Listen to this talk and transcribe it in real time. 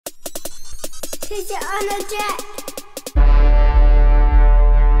Peatcha on the track.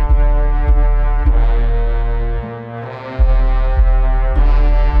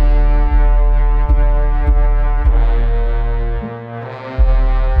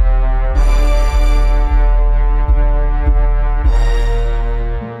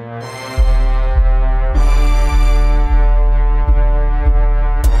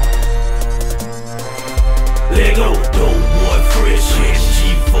 Lego, Dboy Fresh,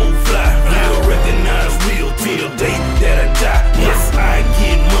 G4 fly, real recognize real till the day that I die. Yes, I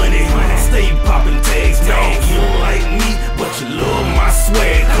get money, stay popping tags, dog. You don't like me, but you love my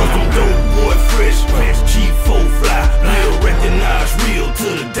swag. Cause I'm Dboy Fresh, G4 fly, real recognize real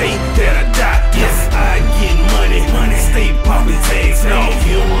till the day that I die. Yes, I get money, stay popping tags, dog.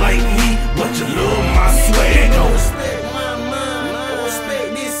 You don't like me, but you love my swag.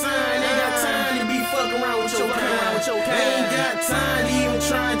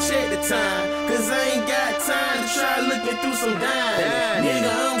 Cause I ain't got time to try looking through some dimes.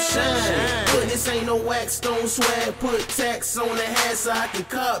 Nigga, I'm shine. But this ain't no wax stone swag. Put tax on the hat so I can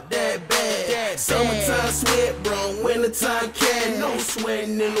cop that bag. Summertime sweat, bro. Wintertime cat. No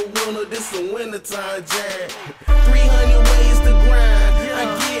sweating in the winter. This some wintertime jag. 300 ways to grind. I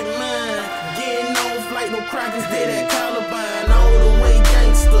get mine. Getting off like no crackers did at Columbine. All the way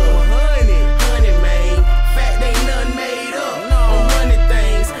gangster. Honey, man. Fact ain't nothing made up. I'm running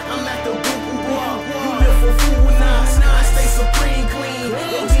things. I'm not the boo-boo walk. You live for food now. I stay supreme clean.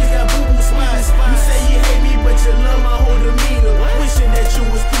 Your jeans got boo-boo spots. You say you hate me, but you love my whole demeanor. Wishing that you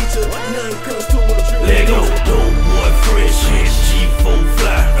was Peatcha. Nothing comes to a dream. Lego, Dboy Fresh, G4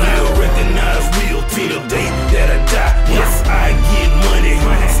 fly, real recognize real till the day that I die. Yes, I get money,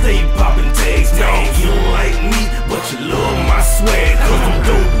 stay popping tags, dog. You don't like me, but you love my swag. Cause I'm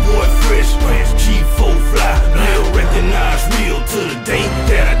Dboy Fresh, G4 fly, real recognize real till the day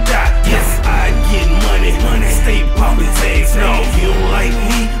that I die. Yes, I get money, stay popping tags, dog. You don't like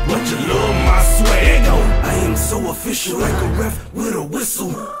me, but you love my swag. I am so official, like a ref with a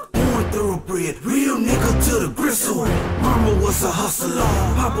whistle. Born thoroughbred, real nigga to the gristle. Mama was a hustler,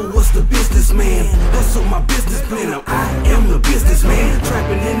 Papa was the businessman. Hustle my business plan, I am the businessman.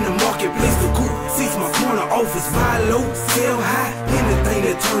 Trapping in the marketplace, the coop seats my corner office. Buy low, sell high, anything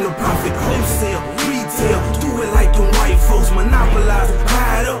that turn a profit. Wholesale, retail, do it like them white folks. Monopolize,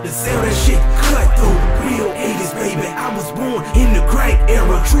 buy it up, and sell that shit cutthroat. Real 80s, baby, I was born in the crack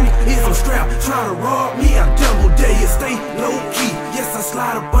era. Truth is I'm strapped, try to rob me, I double dare you. Stay low key, yes I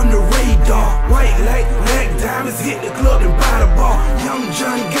slide up under radar. White like black diamonds, hit the club and buy the bar. Young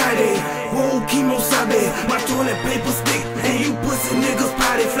John got it, whoa, chemo sabe. My toilet paper stick, and you pussy niggas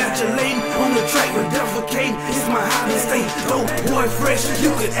potty flatulating on the track when defecating. It's my hobby, stay Dboy Fresh,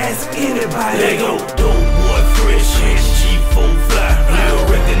 you can ask anybody. Lego, Dboy Fresh, G4 fly, real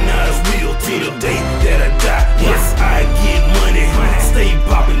recognize real till the day that I die. Yes, I get money, stay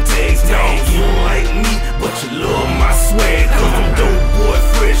popping tags, dog. You don't like me, but you love my swag. Cause I'm Dboy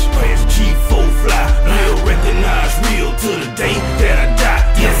Fresh, G4 fly, real recognize real till the day that I die.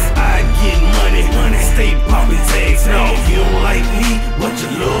 Yes, I get money, stay popping tags, dog. You don't like me, but you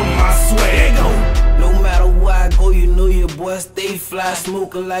love my swag. No matter where I go, you know your boy stay fly.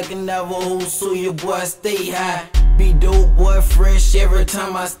 Smoking like a Navajo, so your boy stay high. Be Dboy Fresh every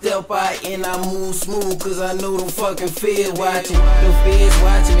time I step out and I move smooth. Cause I know them fucking feds watching. Them feds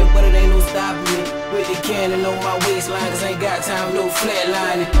watching me, but it ain't no stopping me. With the cannon on my waistline, cause I ain't got time, no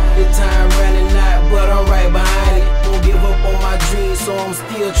flatlining. The time running out, but I'm right behind it. Won't give up on my dreams, so I'm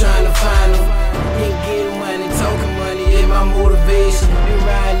still trying to find them. Ain't getting money, talking money is my motivation. Been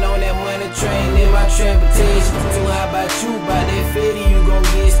riding on that money train in my transportation. So how about you, about that fitty, you gon'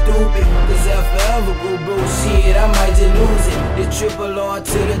 get stupid. Cause if I ever go broke, shit, I might just lose it. The triple R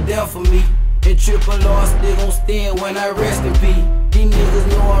to the death of me. And triple R still gon' stand when I rest in peace. These niggas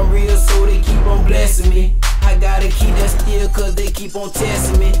know I'm real, so they keep on blessing me. I gotta keep that still, cause they keep on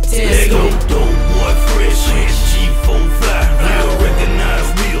testing me. Lego, Dboy Fresh, G4 fly, real recognize